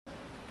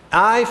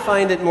I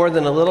find it more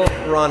than a little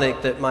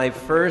ironic that my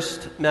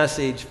first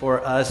message for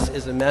us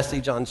is a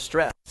message on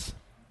stress.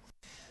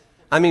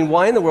 I mean,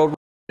 why in the world would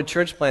a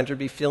church planter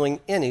be feeling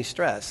any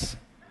stress?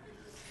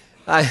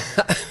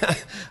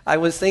 I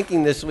was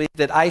thinking this week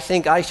that I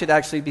think I should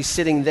actually be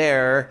sitting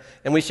there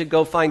and we should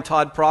go find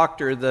Todd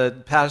Proctor,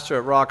 the pastor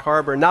at Rock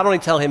Harbor, not only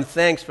tell him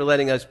thanks for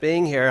letting us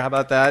being here. How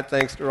about that?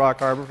 Thanks to Rock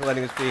Harbor for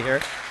letting us be here.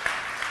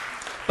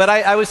 But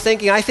I was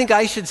thinking, I think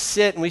I should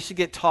sit and we should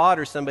get Todd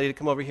or somebody to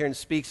come over here and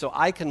speak so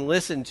I can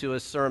listen to a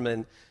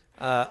sermon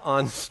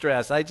on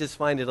stress. I just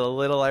find it a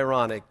little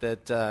ironic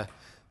that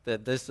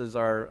this is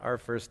our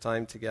first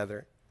time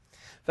together.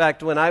 In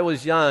fact, when I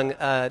was young,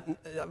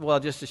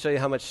 just to show you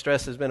how much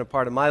stress has been a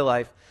part of my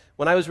life,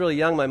 when I was really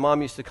young, my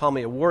mom used to call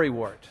me a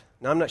worrywart.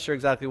 Now, I'm not sure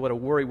exactly what a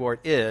worrywart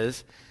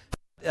is.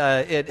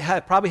 It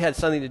probably had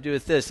something to do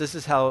with this. This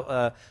is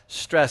how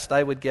stressed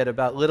I would get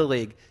about Little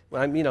League.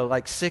 When I'm,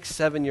 like 6,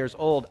 7 years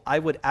old, I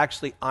would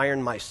actually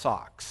iron my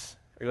socks.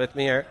 Are you with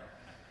me here?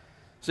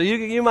 So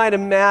you might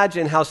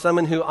imagine how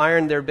someone who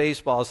ironed their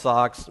baseball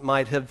socks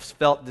might have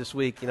felt this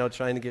week,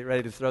 trying to get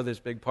ready to throw this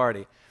big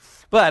party.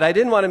 But I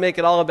didn't want to make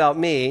it all about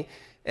me,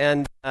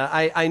 and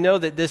I know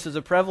that this is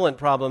a prevalent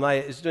problem.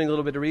 I was doing a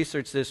little bit of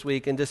research this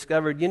week and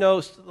discovered,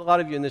 a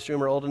lot of you in this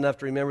room are old enough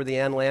to remember the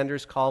Ann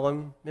Landers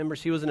column. Remember,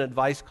 she was an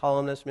advice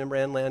columnist. Remember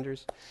Ann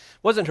Landers? It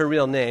wasn't her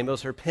real name. It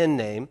was her pen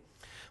name.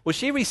 Well,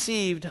 she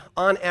received,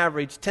 on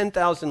average,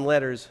 10,000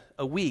 letters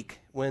a week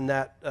when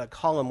that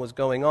column was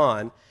going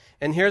on.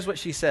 And here's what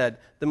she said.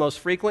 The most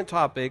frequent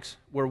topics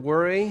were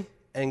worry,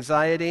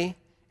 anxiety,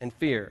 and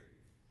fear.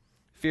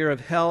 Fear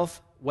of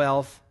health,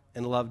 wealth,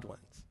 and loved ones.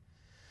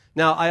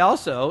 Now, I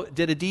also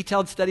did a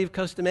detailed study of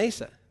Costa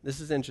Mesa.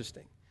 This is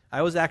interesting.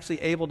 I was actually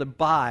able to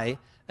buy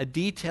a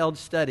detailed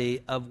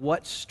study of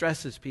what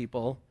stresses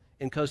people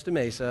in Costa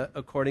Mesa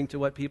according to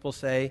what people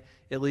say,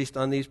 at least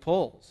on these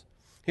polls.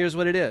 Here's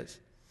what it is.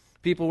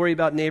 People worry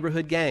about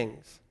neighborhood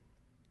gangs.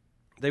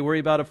 They worry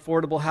about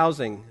affordable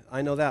housing.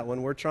 I know that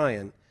one. We're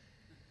trying.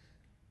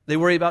 They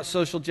worry about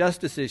social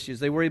justice issues.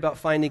 They worry about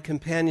finding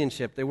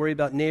companionship. They worry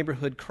about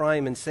neighborhood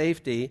crime and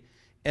safety.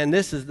 And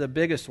this is the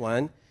biggest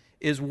one,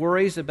 is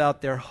worries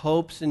about their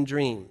hopes and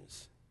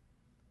dreams.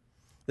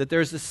 That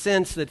there's a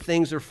sense that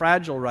things are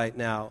fragile right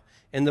now,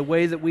 and the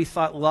way that we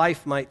thought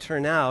life might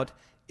turn out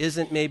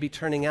isn't maybe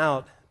turning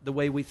out the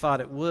way we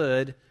thought it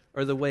would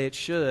or the way it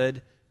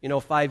should,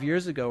 5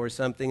 years ago or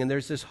something. And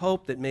there's this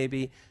hope that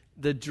maybe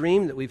the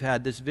dream that we've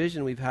had, this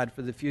vision we've had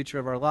for the future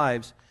of our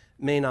lives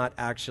may not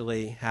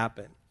actually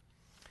happen.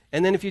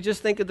 And then if you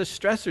just think of the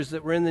stressors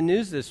that were in the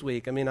news this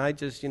week, I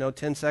just,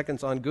 10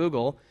 seconds on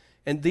Google,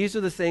 and these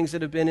are the things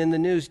that have been in the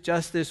news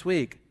just this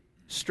week.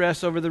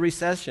 Stress over the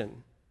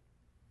recession.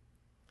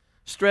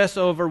 Stress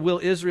over, will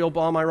Israel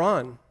bomb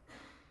Iran?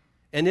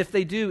 And if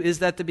they do, is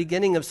that the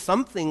beginning of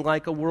something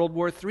like a World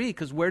War III?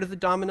 Because where do the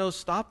dominoes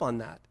stop on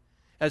that?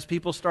 As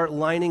people start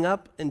lining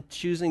up and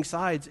choosing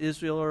sides,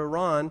 Israel or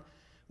Iran,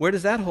 where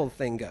does that whole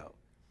thing go?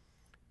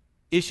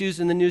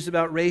 Issues in the news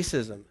about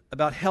racism,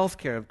 about health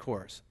care, of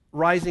course,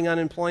 rising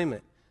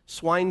unemployment,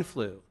 swine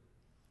flu,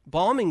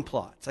 bombing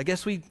plots. I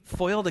guess we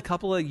foiled a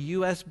couple of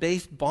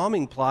U.S.-based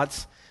bombing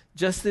plots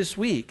just this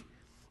week.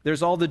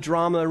 There's all the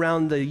drama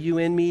around the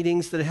UN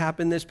meetings that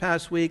happened this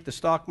past week, the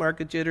stock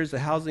market jitters, the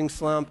housing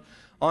slump,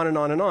 on and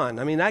on and on.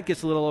 that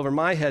gets a little over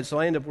my head, so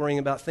I end up worrying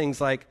about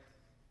things like,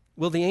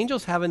 will the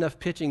Angels have enough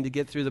pitching to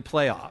get through the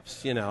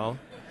playoffs,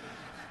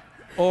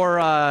 Or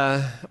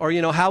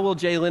how will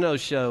Jay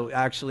Leno's show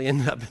actually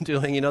end up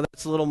doing?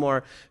 That's a little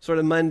more sort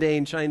of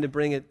mundane, trying to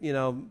bring it,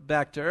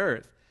 back to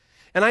earth.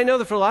 And I know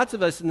that for lots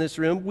of us in this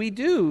room, we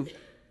do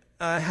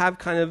have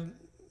kind of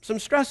some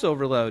stress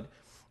overload.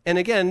 And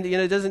again,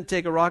 it doesn't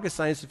take a rocket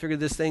science to figure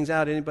these things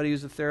out. Anybody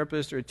who's a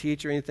therapist or a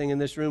teacher or anything in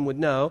this room would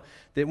know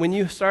that when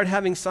you start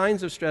having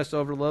signs of stress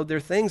overload, there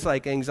are things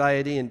like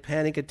anxiety and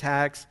panic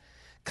attacks,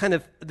 kind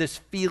of this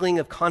feeling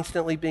of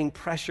constantly being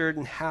pressured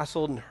and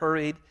hassled and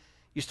hurried.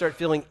 You start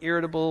feeling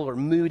irritable or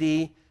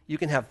moody. You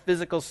can have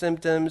physical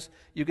symptoms.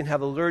 You can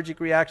have allergic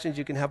reactions.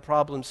 You can have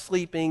problems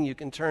sleeping. You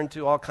can turn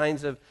to all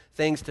kinds of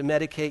things to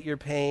medicate your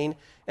pain.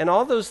 And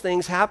all those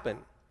things happen.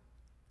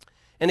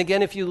 And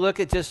again, if you look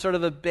at just sort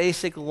of a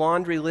basic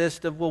laundry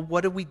list of,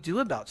 what do we do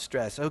about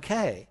stress?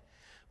 Okay.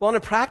 Well, on a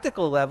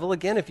practical level,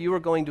 again, if you were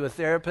going to a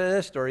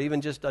therapist or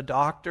even just a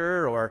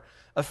doctor or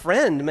a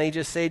friend may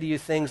just say to you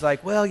things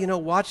like,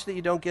 watch that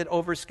you don't get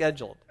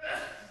overscheduled.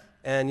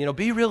 And,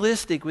 be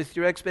realistic with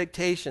your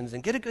expectations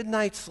and get a good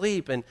night's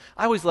sleep. And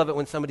I always love it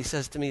when somebody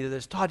says to me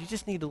this, Todd, you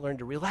just need to learn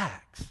to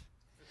relax.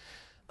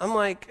 I'm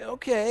like,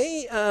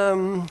 okay,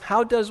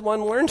 how does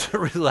one learn to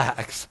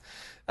relax?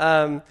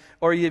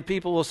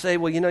 People will say,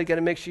 you got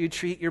to make sure you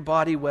treat your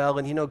body well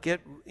and,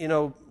 get,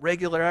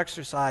 regular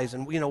exercise.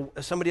 And,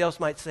 somebody else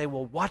might say,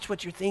 watch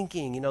what you're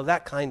thinking,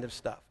 that kind of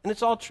stuff. And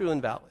it's all true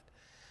and valid.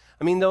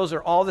 Those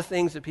are all the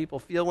things that people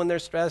feel when they're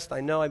stressed. I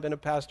know I've been a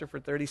pastor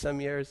for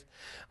 30-some years.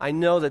 I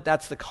know that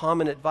that's the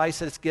common advice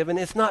that's given.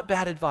 It's not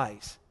bad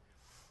advice.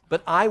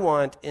 But I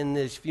want, in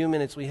these few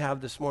minutes we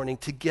have this morning,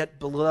 to get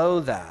below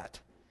that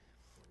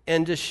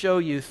and to show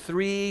you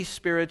 3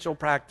 spiritual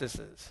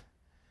practices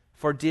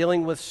for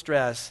dealing with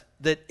stress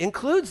that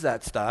includes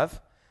that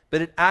stuff,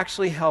 but it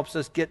actually helps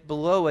us get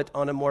below it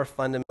on a more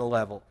fundamental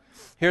level.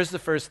 Here's the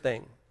first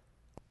thing.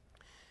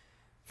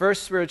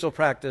 First spiritual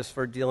practice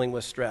for dealing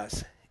with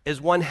stress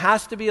is one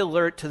has to be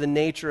alert to the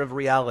nature of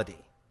reality.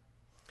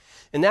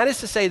 And that is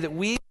to say that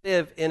we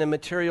live in a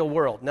material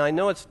world. Now, I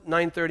know it's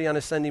 9:30 on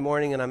a Sunday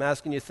morning, and I'm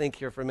asking you to think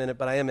here for a minute,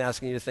 but I am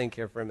asking you to think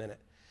here for a minute.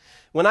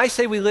 When I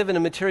say we live in a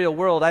material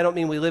world, I don't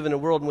mean we live in a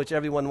world in which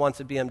everyone wants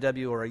a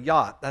BMW or a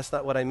yacht. That's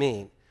not what I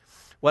mean.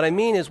 What I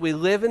mean is we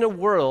live in a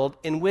world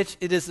in which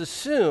it is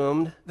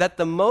assumed that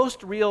the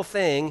most real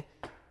thing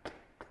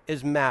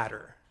is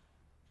matter.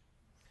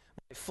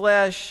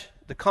 Flesh,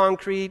 the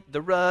concrete,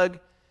 the rug,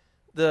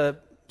 the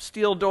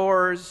steel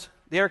doors,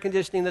 the air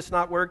conditioning that's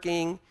not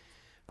working,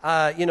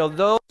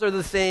 those are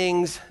the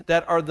things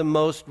that are the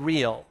most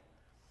real.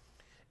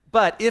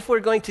 But if we're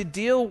going to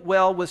deal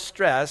well with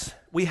stress,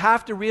 we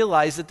have to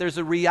realize that there's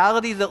a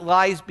reality that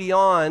lies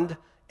beyond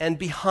and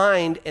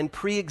behind and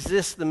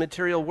pre-exists the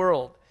material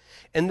world.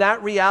 And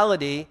that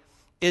reality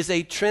is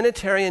a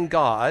Trinitarian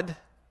God,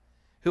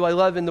 who I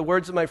love in the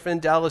words of my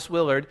friend Dallas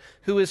Willard,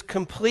 who is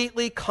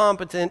completely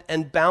competent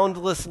and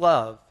boundless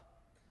love.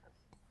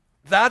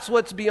 That's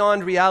what's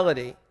beyond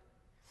reality.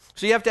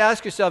 So you have to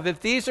ask yourself, if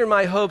these are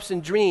my hopes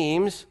and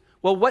dreams,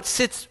 well, what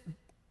sits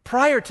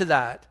prior to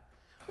that?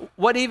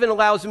 What even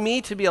allows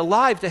me to be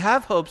alive to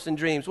have hopes and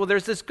dreams? Well,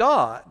 there's this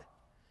God.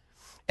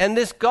 And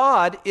this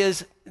God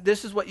this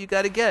is what you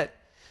got to get,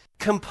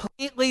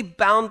 completely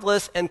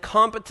boundless and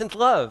competent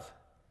love.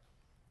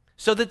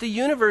 So that the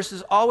universe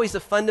is always a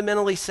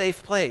fundamentally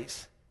safe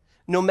place,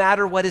 no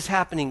matter what is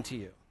happening to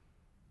you.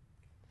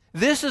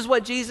 This is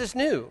what Jesus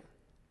knew.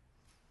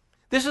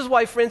 This is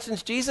why, for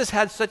instance, Jesus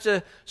had such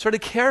a sort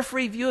of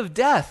carefree view of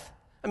death.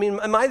 I mean,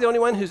 am I the only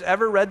one who's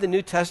ever read the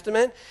New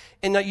Testament?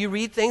 And you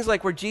read things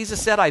like where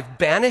Jesus said, I've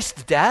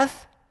banished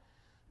death?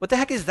 What the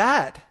heck is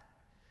that?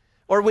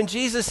 Or when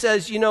Jesus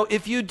says,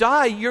 if you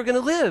die, you're going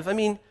to live. I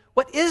mean,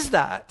 what is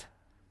that?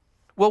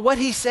 Well, what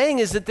he's saying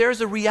is that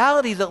there's a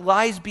reality that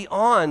lies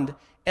beyond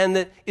and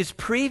that is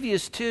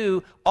previous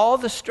to all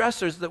the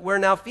stressors that we're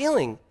now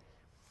feeling.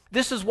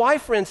 This is why,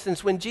 for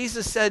instance, when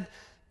Jesus said,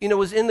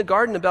 was in the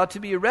garden about to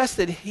be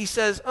arrested, he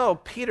says, oh,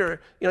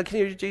 Peter, can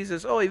you hear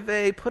Jesus? Oh,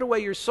 Eve, put away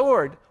your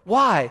sword.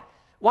 Why?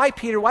 Why,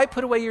 Peter? Why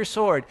put away your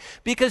sword?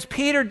 Because,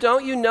 Peter,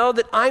 don't you know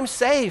that I'm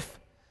safe?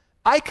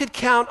 I could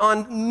count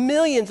on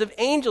millions of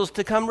angels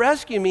to come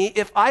rescue me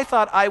if I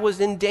thought I was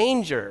in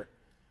danger.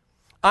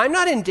 I'm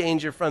not in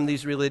danger from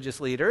these religious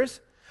leaders.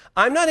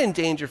 I'm not in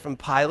danger from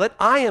Pilate.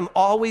 I am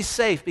always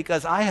safe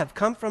because I have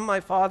come from my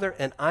Father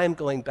and I am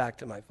going back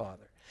to my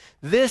Father.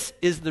 This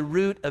is the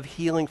root of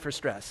healing for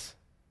stress.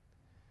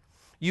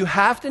 You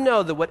have to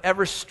know that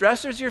whatever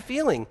stressors you're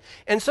feeling,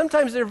 and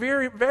sometimes they're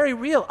very, very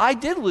real. I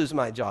did lose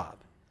my job.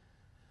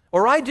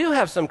 Or I do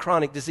have some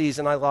chronic disease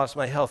and I lost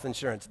my health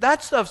insurance.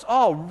 That stuff's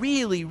all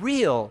really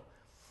real.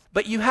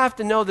 But you have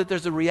to know that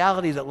there's a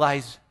reality that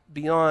lies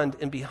beyond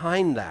and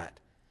behind that.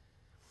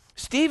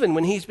 Stephen,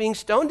 when he's being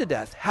stoned to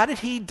death, how did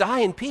he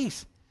die in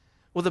peace?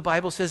 Well, the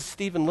Bible says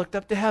Stephen looked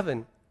up to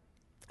heaven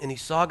and he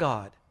saw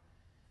God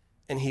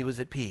and he was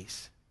at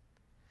peace.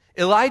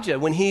 Elijah,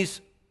 when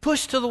he's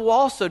pushed to the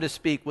wall, so to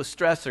speak, with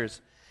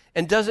stressors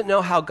and doesn't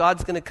know how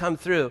God's going to come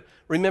through,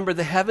 remember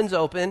the heavens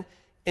open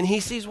and he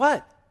sees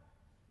what?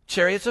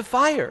 Chariots of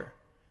fire.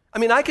 I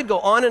mean, I could go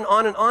on and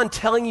on and on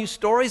telling you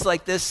stories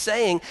like this,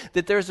 saying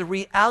that there's a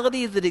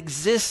reality that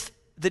exists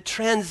that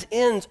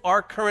transcends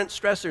our current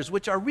stressors,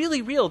 which are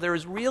really real. They're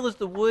as real as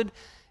the wood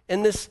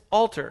in this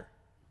altar.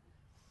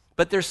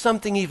 But there's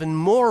something even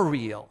more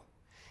real.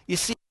 You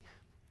see,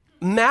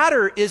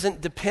 matter isn't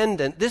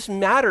dependent. This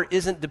matter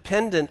isn't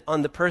dependent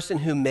on the person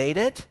who made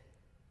it.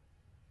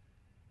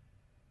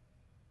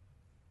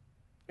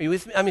 Are you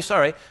with me?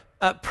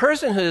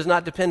 Personhood is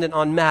not dependent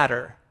on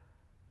matter.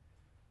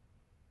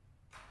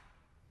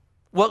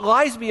 What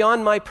lies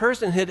beyond my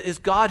personhood is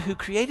God who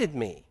created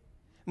me.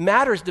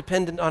 Matter is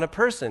dependent on a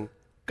person,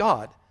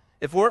 God.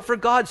 If it weren't for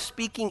God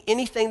speaking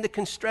anything that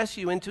can stress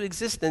you into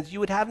existence,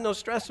 you would have no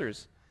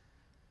stressors.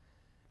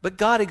 But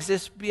God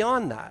exists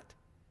beyond that.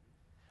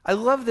 I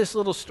love this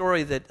little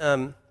story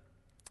that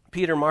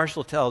Peter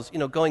Marshall tells,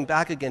 going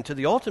back again to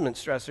the ultimate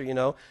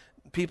stressor,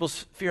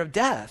 people's fear of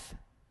death.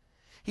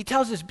 He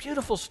tells this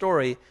beautiful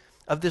story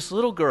of this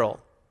little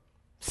girl,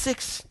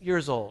 6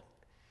 years old.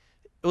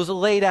 It was a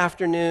late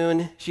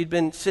afternoon. She'd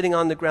been sitting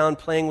on the ground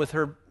playing with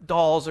her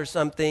dolls or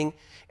something.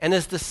 And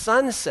as the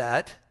sun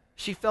set,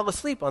 she fell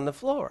asleep on the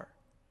floor.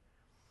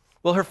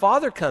 Well, her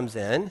father comes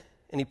in,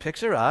 and he picks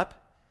her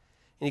up,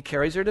 and he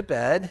carries her to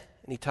bed,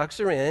 and he tucks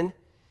her in, and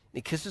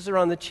he kisses her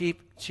on the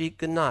cheek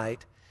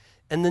goodnight.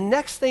 And the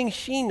next thing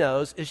she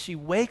knows is she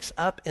wakes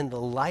up in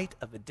the light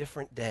of a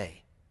different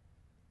day,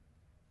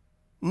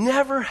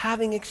 never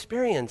having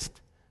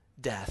experienced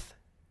death.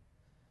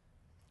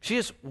 She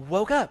just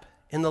woke up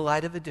in the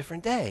light of a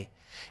different day.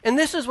 And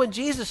this is what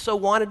Jesus so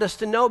wanted us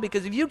to know,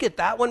 because if you get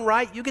that one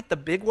right, you get the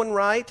big one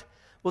right,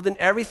 well, then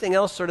everything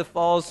else sort of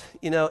falls,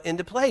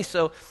 into place.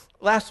 So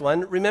last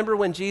one, remember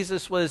when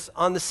Jesus was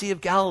on the Sea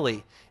of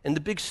Galilee and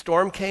the big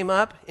storm came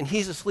up and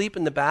he's asleep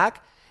in the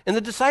back and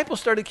the disciples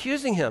started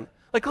accusing him.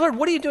 Like, Lord,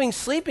 what are you doing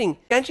sleeping?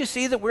 Can't you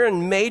see that we're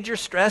in major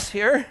stress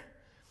here?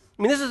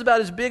 I mean, this is about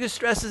as big a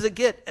stress as it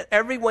gets.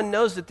 Everyone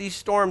knows that these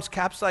storms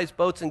capsize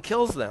boats and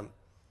kills them.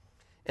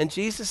 And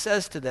Jesus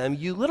says to them,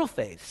 you little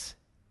faiths,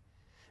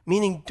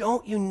 meaning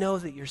don't you know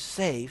that you're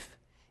safe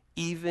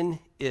even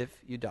if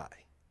you die?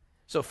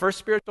 So first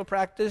spiritual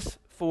practice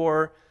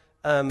for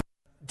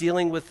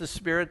dealing with the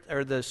spirit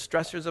or the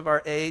stressors of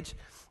our age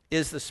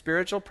is the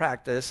spiritual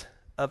practice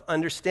of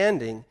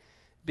understanding,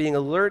 being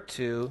alert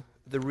to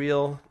the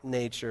real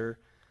nature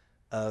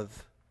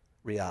of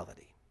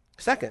reality.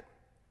 Second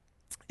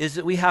is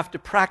that we have to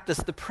practice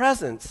the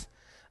presence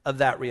of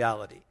that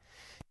reality.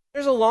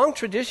 There's a long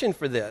tradition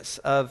for this,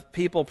 of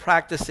people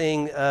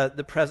practicing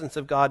the presence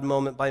of God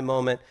moment by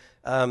moment.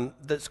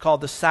 That's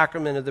called the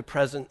sacrament of the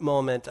present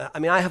moment.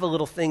 I have a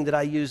little thing that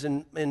I use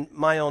in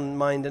my own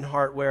mind and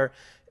heart where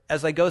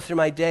as I go through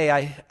my day,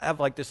 I have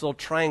like this little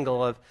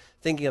triangle of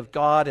thinking of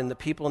God and the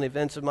people and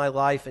events of my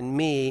life and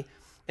me,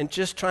 and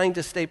just trying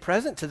to stay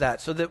present to that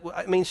so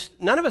that,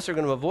 none of us are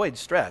going to avoid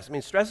stress.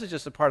 Stress is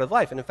just a part of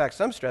life. And in fact,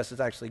 some stress is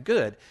actually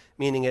good,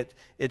 meaning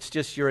it's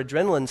just your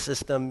adrenaline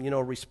system,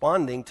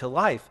 responding to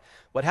life.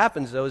 What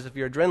happens, though, is if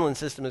your adrenaline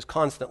system is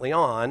constantly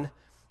on,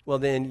 well,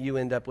 then you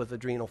end up with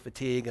adrenal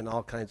fatigue and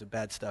all kinds of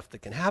bad stuff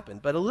that can happen.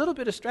 But a little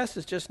bit of stress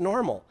is just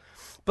normal.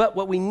 But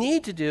what we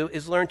need to do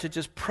is learn to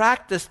just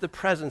practice the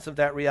presence of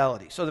that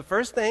reality. So the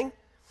first thing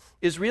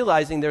is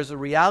realizing there's a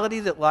reality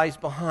that lies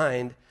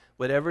behind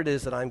whatever it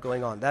is that I'm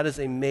going on. That is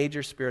a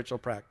major spiritual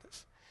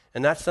practice.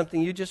 And that's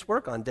something you just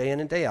work on day in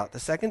and day out. The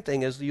second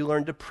thing is you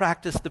learn to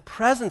practice the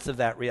presence of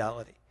that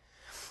reality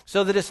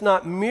so that it's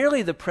not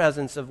merely the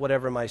presence of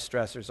whatever my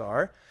stressors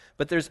are,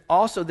 but there's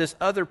also this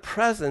other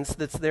presence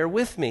that's there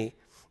with me.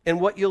 And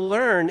what you'll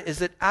learn is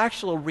that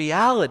actual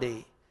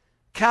reality,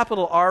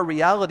 capital R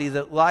reality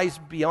that lies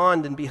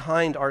beyond and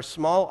behind our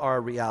small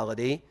r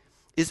reality,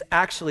 is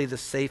actually the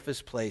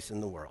safest place in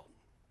the world.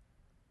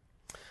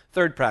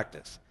 Third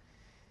practice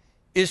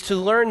is to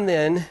learn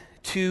then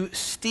to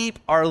steep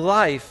our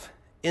life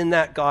in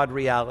that God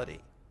reality.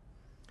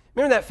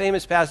 Remember that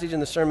famous passage in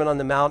the Sermon on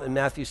the Mount in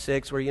Matthew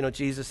 6 where,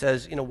 Jesus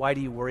says, why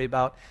do you worry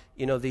about,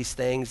 these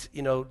things?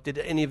 Did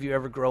any of you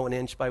ever grow an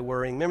inch by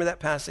worrying? Remember that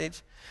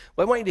passage?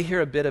 Well, I want you to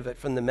hear a bit of it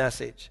from the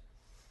Message.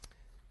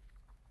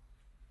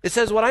 It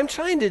says, what I'm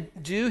trying to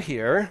do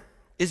here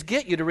is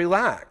get you to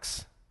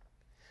relax,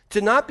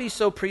 to not be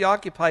so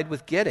preoccupied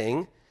with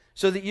getting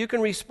so that you can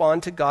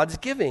respond to God's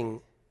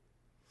giving.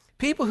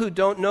 People who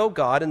don't know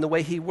God and the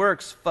way he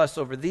works fuss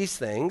over these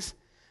things,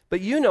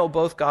 but you know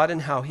both God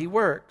and how he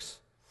works.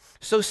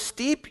 So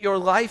steep your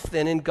life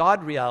then in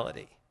God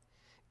reality,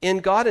 in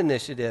God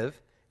initiative,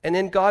 and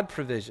in God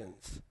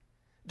provisions.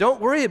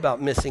 Don't worry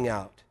about missing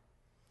out.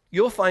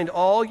 You'll find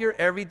all your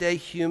everyday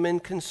human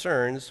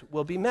concerns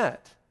will be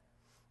met.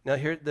 Now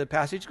here the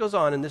passage goes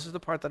on, and this is the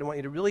part that I want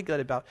you to really get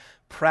about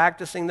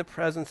practicing the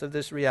presence of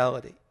this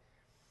reality.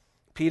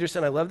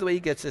 Peterson, I love the way he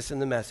gets this in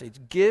the Message.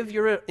 Give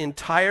your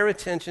entire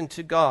attention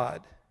to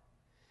God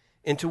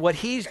and to what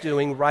he's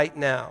doing right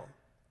now.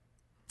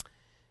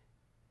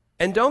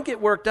 And don't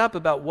get worked up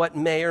about what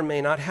may or may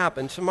not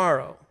happen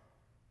tomorrow.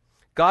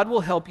 God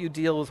will help you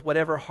deal with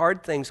whatever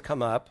hard things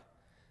come up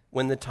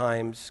when the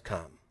times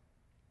come.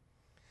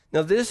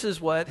 Now this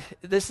is what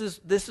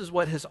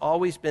has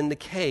always been the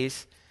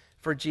case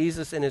for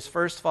Jesus and his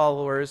first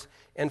followers,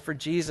 and for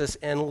Jesus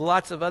and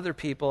lots of other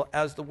people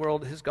as the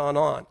world has gone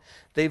on.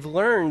 They've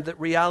learned that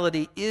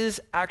reality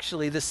is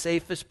actually the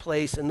safest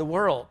place in the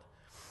world.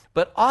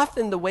 But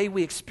often the way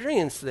we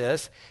experience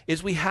this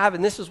is we have,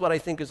 and this is what I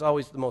think is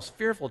always the most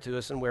fearful to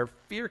us and where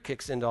fear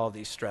kicks into all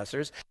these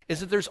stressors, is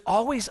that there's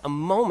always a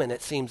moment,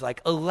 it seems like,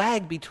 a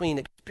lag between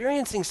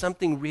experiencing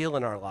something real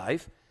in our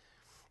life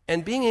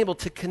and being able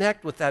to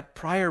connect with that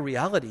prior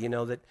reality,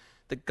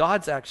 that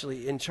God's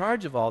actually in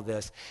charge of all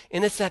this.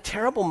 And it's that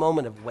terrible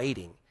moment of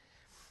waiting.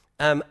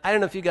 I don't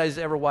know if you guys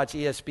ever watch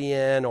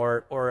ESPN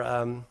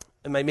or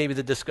maybe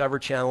the Discover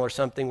Channel or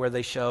something where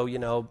they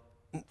show,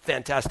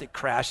 fantastic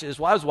crashes.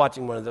 Well, I was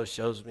watching one of those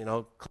shows,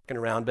 clicking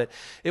around, but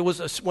it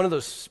was one of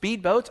those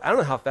speedboats. I don't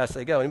know how fast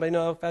they go. Anybody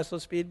know how fast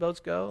those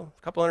speedboats go?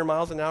 A couple hundred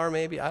miles an hour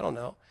maybe? I don't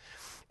know.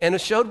 And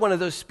it showed one of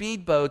those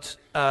speedboats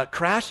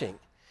crashing.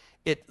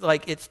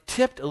 It's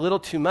tipped a little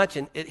too much,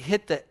 and it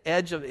hit the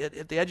edge of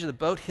the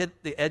boat,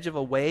 hit the edge of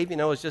a wave. It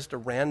was just a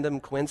random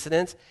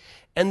coincidence.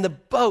 And the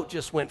boat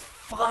just went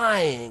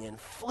flying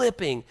and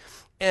flipping,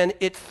 and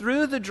it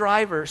threw the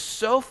driver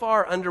so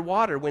far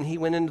underwater when he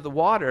went into the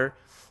water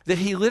that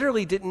he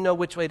literally didn't know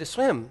which way to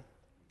swim.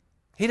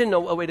 He didn't know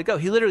what way to go.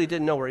 He literally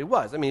didn't know where he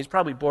was. He's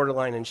probably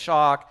borderline in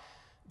shock,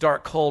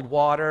 dark, cold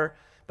water,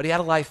 but he had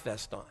a life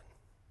vest on.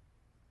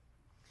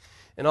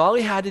 And all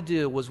he had to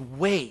do was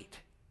wait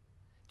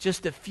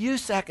just a few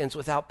seconds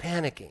without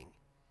panicking,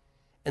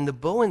 and the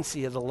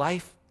buoyancy of the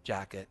life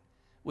jacket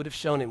would have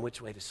shown him which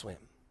way to swim.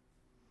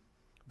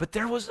 But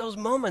there was those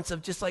moments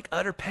of just like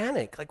utter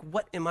panic. Like,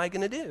 what am I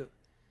going to do?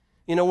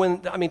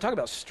 Talk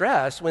about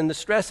stress. When the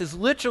stress is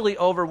literally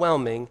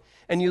overwhelming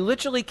and you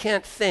literally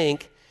can't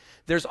think,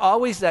 there's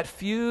always that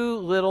few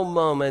little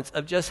moments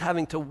of just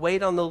having to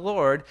wait on the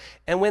Lord.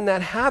 And when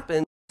that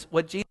happens,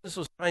 what Jesus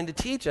was trying to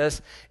teach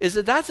us is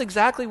that that's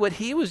exactly what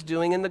he was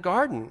doing in the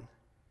garden.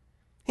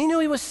 He knew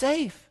he was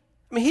safe.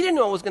 He didn't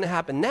know what was going to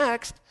happen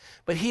next,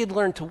 but he had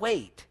learned to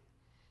wait.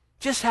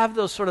 Just have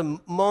those sort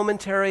of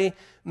momentary,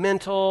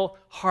 mental,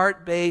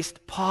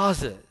 heart-based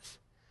pauses.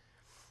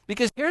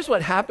 Because here's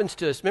what happens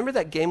to us. Remember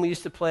that game we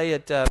used to play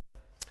at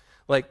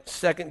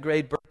second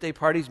grade birthday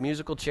parties,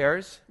 musical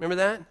chairs? Remember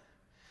that?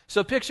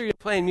 So picture you're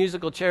playing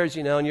musical chairs,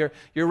 and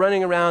you're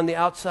running around the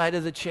outside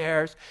of the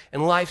chairs,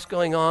 and life's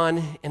going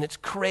on, and it's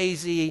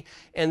crazy,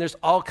 and there's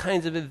all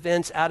kinds of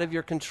events out of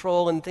your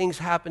control and things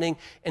happening,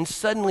 and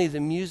suddenly the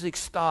music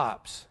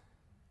stops,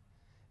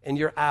 and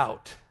you're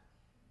out.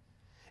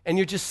 And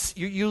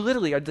you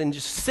literally are then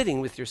just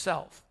sitting with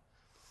yourself.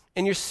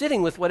 And you're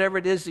sitting with whatever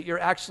it is that you're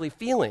actually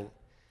feeling.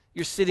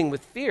 You're sitting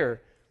with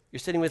fear. You're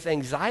sitting with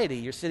anxiety.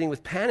 You're sitting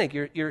with panic.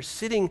 You're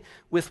sitting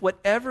with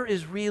whatever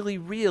is really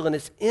real. And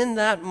it's in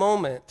that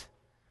moment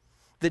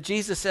that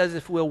Jesus says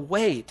if we'll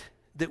wait,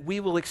 that we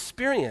will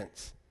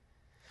experience.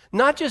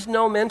 Not just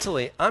know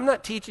mentally. I'm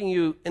not teaching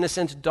you, in a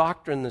sense,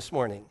 doctrine this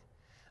morning.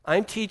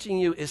 I'm teaching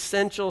you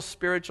essential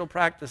spiritual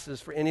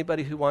practices for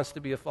anybody who wants to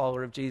be a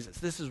follower of Jesus.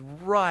 This is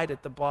right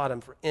at the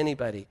bottom for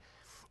anybody,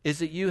 is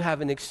that you have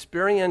an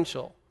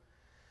experiential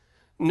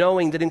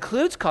knowing that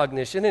includes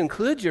cognition, it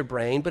includes your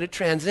brain, but it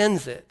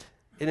transcends it.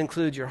 It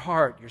includes your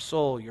heart, your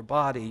soul, your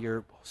body,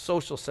 your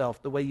social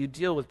self, the way you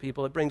deal with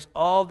people. It brings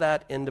all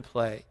that into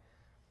play.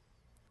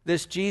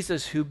 This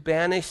Jesus who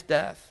banished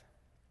death.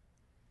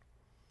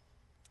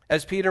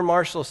 As Peter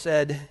Marshall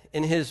said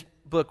in his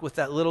book with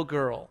that little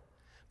girl,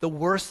 the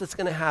worst that's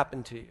going to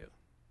happen to you,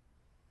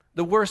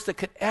 the worst that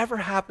could ever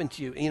happen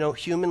to you,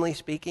 humanly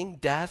speaking,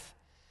 death,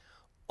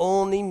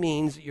 only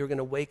means that you're going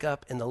to wake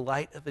up in the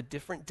light of a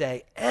different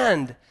day.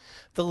 And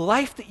the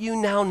life that you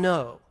now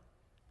know,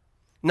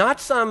 not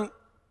some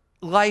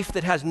life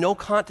that has no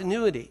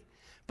continuity,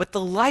 but the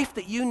life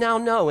that you now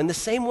know, in the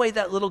same way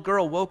that little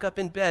girl woke up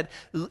in bed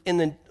in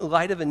the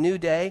light of a new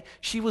day,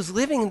 she was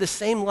living the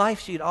same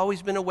life she'd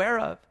always been aware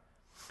of.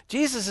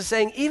 Jesus is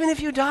saying, even if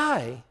you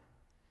die,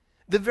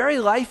 the very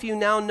life you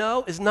now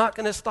know is not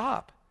going to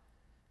stop.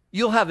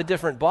 You'll have a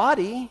different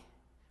body.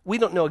 We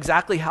don't know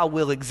exactly how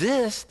we'll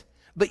exist,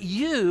 but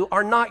you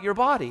are not your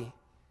body.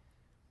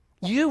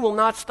 You will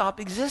not stop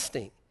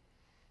existing.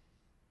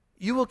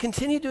 You will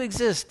continue to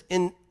exist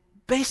in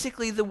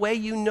basically the way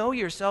you know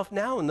yourself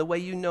now and the way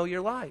you know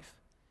your life.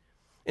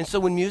 And so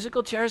when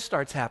musical chairs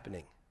starts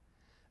happening,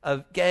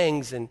 of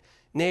gangs and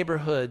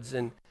neighborhoods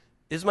and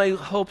is my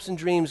hopes and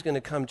dreams going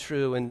to come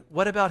true? And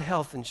what about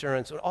health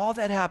insurance? When all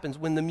that happens,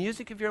 when the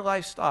music of your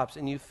life stops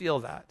and you feel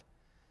that,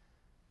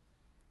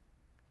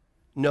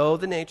 know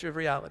the nature of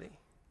reality.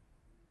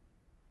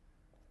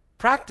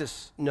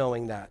 Practice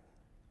knowing that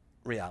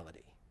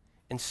reality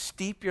and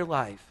steep your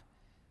life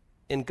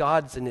in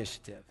God's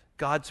initiative,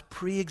 God's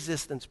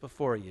pre-existence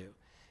before you.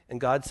 And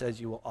God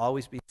says you will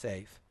always be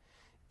safe,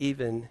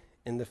 even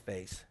in the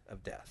face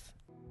of death.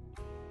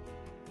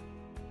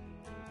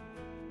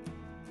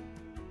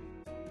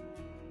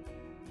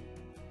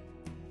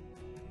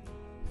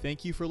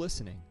 Thank you for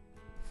listening.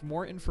 For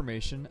more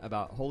information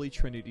about Holy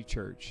Trinity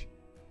Church,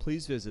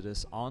 please visit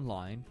us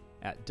online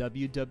at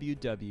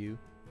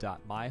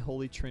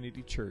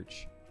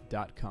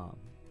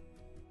www.myholytrinitychurch.com.